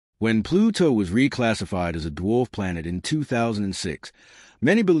When Pluto was reclassified as a dwarf planet in 2006,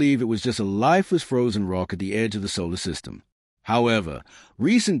 many believe it was just a lifeless frozen rock at the edge of the solar system. However,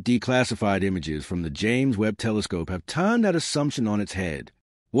 recent declassified images from the James Webb Telescope have turned that assumption on its head.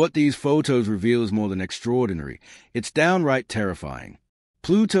 What these photos reveal is more than extraordinary. It's downright terrifying.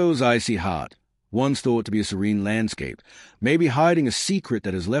 Pluto's icy heart, once thought to be a serene landscape, may be hiding a secret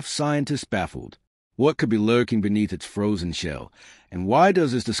that has left scientists baffled. What could be lurking beneath its frozen shell? And why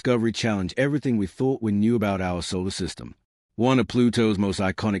does this discovery challenge everything we thought we knew about our solar system? One of Pluto's most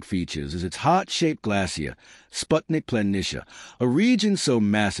iconic features is its heart-shaped glacier, Sputnik Planitia, a region so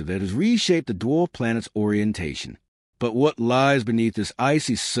massive that it has reshaped the dwarf planet's orientation. But what lies beneath this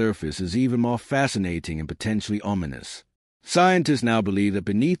icy surface is even more fascinating and potentially ominous. Scientists now believe that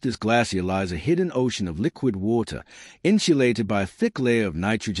beneath this glacier lies a hidden ocean of liquid water, insulated by a thick layer of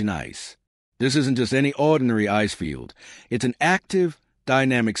nitrogen ice. This isn't just any ordinary ice field. It's an active,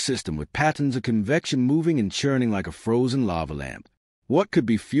 dynamic system with patterns of convection moving and churning like a frozen lava lamp. What could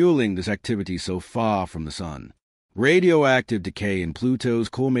be fueling this activity so far from the sun? Radioactive decay in Pluto's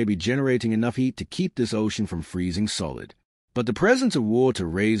core may be generating enough heat to keep this ocean from freezing solid. But the presence of water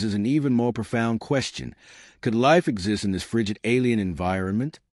raises an even more profound question. Could life exist in this frigid alien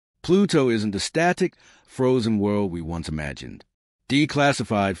environment? Pluto isn't the static, frozen world we once imagined.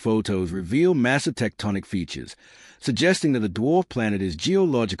 Declassified photos reveal massive tectonic features, suggesting that the dwarf planet is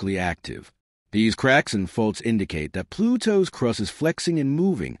geologically active. These cracks and faults indicate that Pluto's crust is flexing and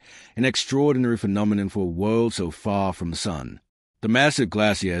moving, an extraordinary phenomenon for a world so far from the sun. The massive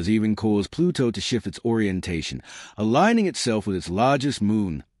glacier has even caused Pluto to shift its orientation, aligning itself with its largest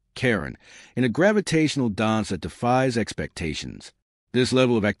moon, Charon, in a gravitational dance that defies expectations. This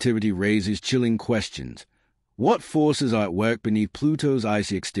level of activity raises chilling questions. What forces are at work beneath Pluto's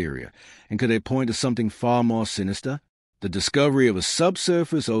icy exterior, and could they point to something far more sinister? The discovery of a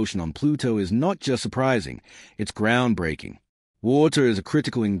subsurface ocean on Pluto is not just surprising, it's groundbreaking. Water is a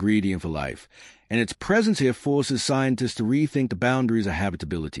critical ingredient for life, and its presence here forces scientists to rethink the boundaries of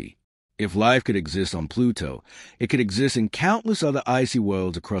habitability. If life could exist on Pluto, it could exist in countless other icy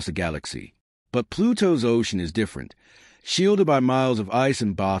worlds across the galaxy. But Pluto's ocean is different, shielded by miles of ice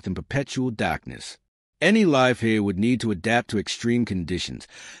and bathed in perpetual darkness. Any life here would need to adapt to extreme conditions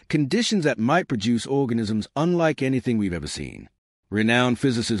that might produce organisms unlike anything we've ever seen. Renowned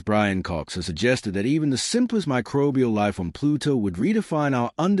physicist Brian Cox has suggested that even the simplest microbial life on Pluto would redefine our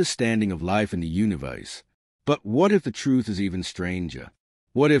understanding of life in the universe. But what if the truth is even stranger?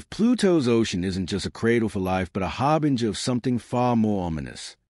 What if Pluto's ocean isn't just a cradle for life, but a harbinger of something far more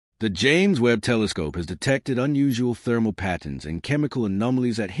ominous? The James Webb Telescope has detected unusual thermal patterns and chemical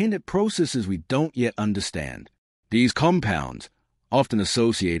anomalies that hint at processes we don't yet understand. These compounds, often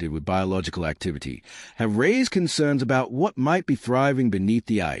associated with biological activity, have raised concerns about what might be thriving beneath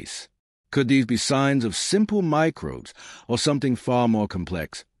the ice. Could these be signs of simple microbes or something far more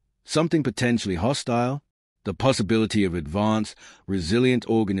complex, something potentially hostile? The possibility of advanced, resilient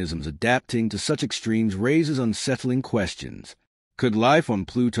organisms adapting to such extremes raises unsettling questions. Could life on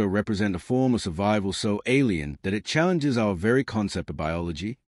Pluto represent a form of survival so alien that it challenges our very concept of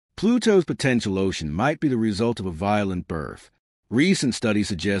biology? Pluto's potential ocean might be the result of a violent birth. Recent studies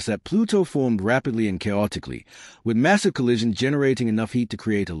suggest that Pluto formed rapidly and chaotically, with massive collisions generating enough heat to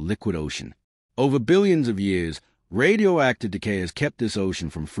create a liquid ocean. Over billions of years, radioactive decay has kept this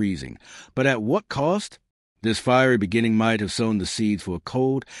ocean from freezing, but at what cost? This fiery beginning might have sown the seeds for a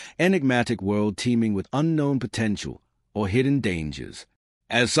cold, enigmatic world teeming with unknown potential or hidden dangers.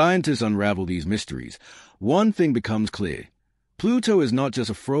 As scientists unravel these mysteries, one thing becomes clear. Pluto is not just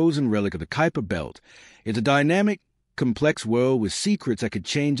a frozen relic of the Kuiper Belt. It's a dynamic, complex world with secrets that could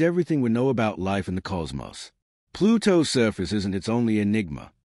change everything we know about life in the cosmos. Pluto's surface isn't its only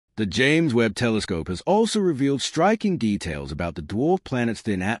enigma. The James Webb Telescope has also revealed striking details about the dwarf planet's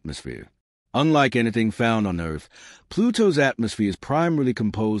thin atmosphere. Unlike anything found on Earth, Pluto's atmosphere is primarily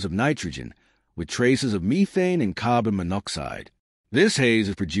composed of nitrogen, with traces of methane and carbon monoxide. This haze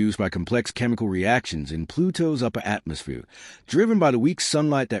is produced by complex chemical reactions in Pluto's upper atmosphere, driven by the weak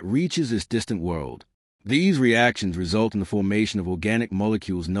sunlight that reaches this distant world. These reactions result in the formation of organic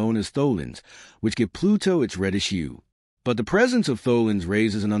molecules known as tholins, which give Pluto its reddish hue. But the presence of tholins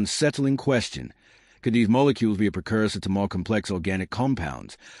raises an unsettling question. Could these molecules be a precursor to more complex organic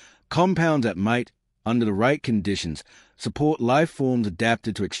compounds that might, under the right conditions, support life forms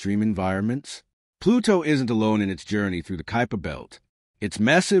adapted to extreme environments? Pluto isn't alone in its journey through the Kuiper Belt. Its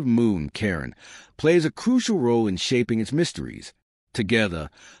massive moon, Charon, plays a crucial role in shaping its mysteries.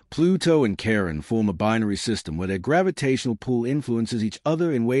 Together, Pluto and Charon form a binary system where their gravitational pull influences each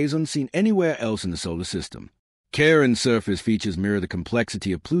other in ways unseen anywhere else in the solar system. Charon's surface features mirror the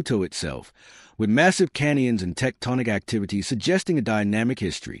complexity of Pluto itself, with massive canyons and tectonic activity suggesting a dynamic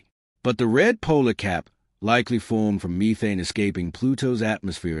history. But the red polar cap, likely formed from methane escaping Pluto's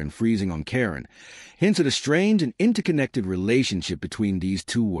atmosphere and freezing on Charon, hints at a strange and interconnected relationship between these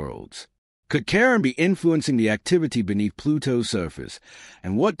two worlds. Could Charon be influencing the activity beneath Pluto's surface?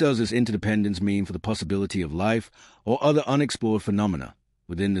 And what does this interdependence mean for the possibility of life or other unexplored phenomena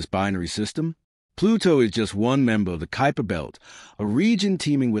within this binary system? Pluto is just one member of the Kuiper Belt, a region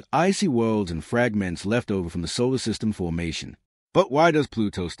teeming with icy worlds and fragments left over from the solar system formation. But why does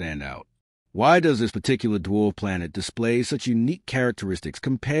Pluto stand out? Why does this particular dwarf planet display such unique characteristics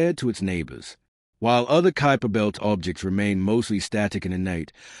compared to its neighbors? While other Kuiper Belt objects remain mostly static and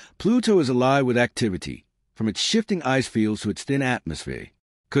innate, Pluto is alive with activity, from its shifting ice fields to its thin atmosphere.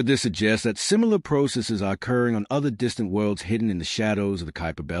 Could this suggest that similar processes are occurring on other distant worlds hidden in the shadows of the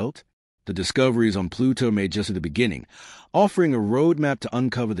Kuiper Belt? The discoveries on Pluto made just at the beginning, offering a roadmap to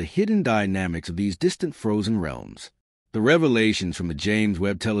uncover the hidden dynamics of these distant frozen realms. The revelations from the James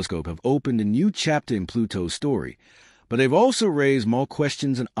Webb Telescope have opened a new chapter in Pluto's story, but they've also raised more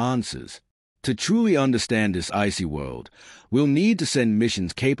questions and answers. To truly understand this icy world, we'll need to send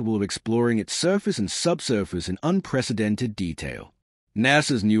missions capable of exploring its surface and subsurface in unprecedented detail.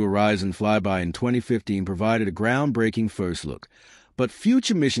 NASA's New Horizons flyby in 2015 provided a groundbreaking first look, but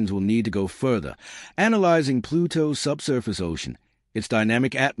future missions will need to go further, analyzing Pluto's subsurface ocean, its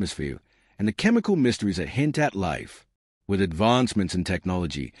dynamic atmosphere, and the chemical mysteries that hint at life. With advancements in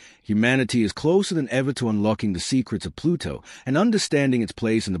technology, humanity is closer than ever to unlocking the secrets of Pluto and understanding its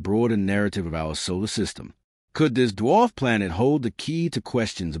place in the broader narrative of our solar system. Could this dwarf planet hold the key to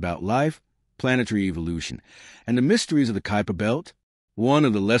questions about life, planetary evolution, and the mysteries of the Kuiper Belt? One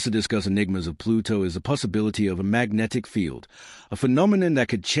of the lesser-discussed enigmas of Pluto is the possibility of a magnetic field, a phenomenon that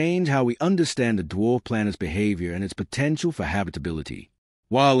could change how we understand the dwarf planet's behavior and its potential for habitability.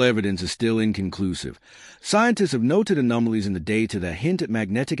 While evidence is still inconclusive, scientists have noted anomalies in the data that hint at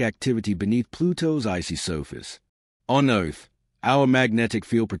magnetic activity beneath Pluto's icy surface. On Earth, our magnetic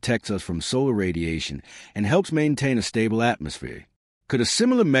field protects us from solar radiation and helps maintain a stable atmosphere. Could a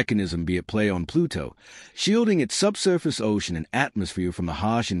similar mechanism be at play on Pluto, shielding its subsurface ocean and atmosphere from the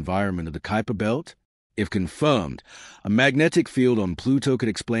harsh environment of the Kuiper Belt? If confirmed, a magnetic field on Pluto could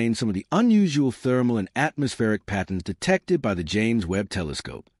explain some of the unusual thermal and atmospheric patterns detected by the James Webb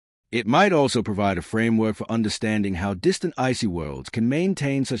Telescope. It might also provide a framework for understanding how distant icy worlds can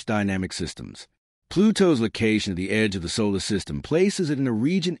maintain such dynamic systems. Pluto's location at the edge of the solar system places it in a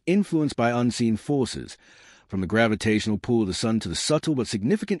region influenced by unseen forces, from the gravitational pull of the Sun to the subtle but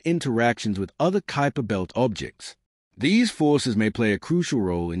significant interactions with other Kuiper Belt objects. These forces may play a crucial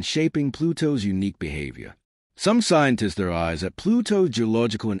role in shaping Pluto's unique behavior. Some scientists theorize that Pluto's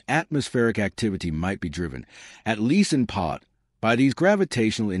geological and atmospheric activity might be driven, at least in part, by these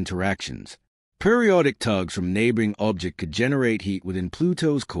gravitational interactions. Periodic tugs from neighboring objects could generate heat within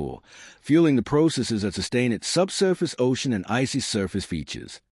Pluto's core, fueling the processes that sustain its subsurface ocean and icy surface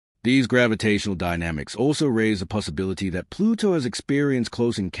features. These gravitational dynamics also raise the possibility that Pluto has experienced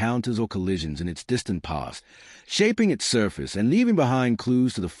close encounters or collisions in its distant past, shaping its surface and leaving behind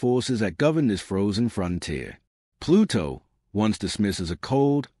clues to the forces that govern this frozen frontier. Pluto, once dismissed as a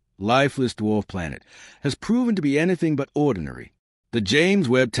cold, lifeless dwarf planet, has proven to be anything but ordinary. The James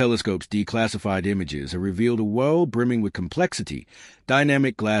Webb Telescope's declassified images have revealed a world brimming with complexity,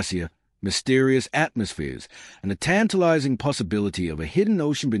 dynamic glacier, mysterious atmospheres, and the tantalizing possibility of a hidden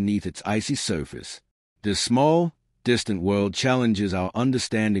ocean beneath its icy surface. This small, distant world challenges our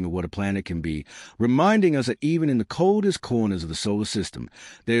understanding of what a planet can be, reminding us that even in the coldest corners of the solar system,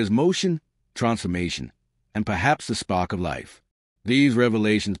 there is motion, transformation, and perhaps the spark of life. These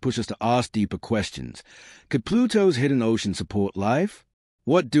revelations push us to ask deeper questions. Could Pluto's hidden ocean support life?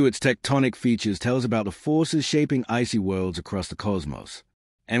 What do its tectonic features tell us about the forces shaping icy worlds across the cosmos?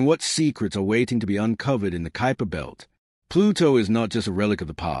 And what secrets are waiting to be uncovered in the Kuiper Belt? Pluto is not just a relic of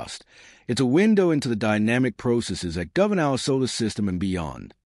the past. It's a window into the dynamic processes that govern our solar system and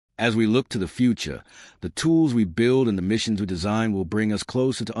beyond. As we look to the future, the tools we build and the missions we design will bring us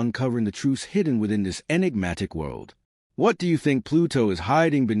closer to uncovering the truths hidden within this enigmatic world. What do you think Pluto is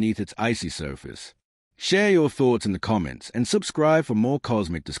hiding beneath its icy surface? Share your thoughts in the comments and subscribe for more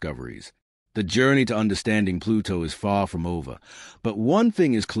cosmic discoveries. The journey to understanding Pluto is far from over, but one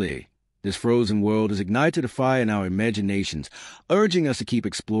thing is clear. This frozen world has ignited a fire in our imaginations, urging us to keep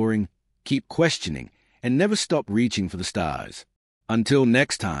exploring, keep questioning, and never stop reaching for the stars. Until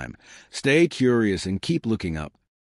next time, stay curious and keep looking up.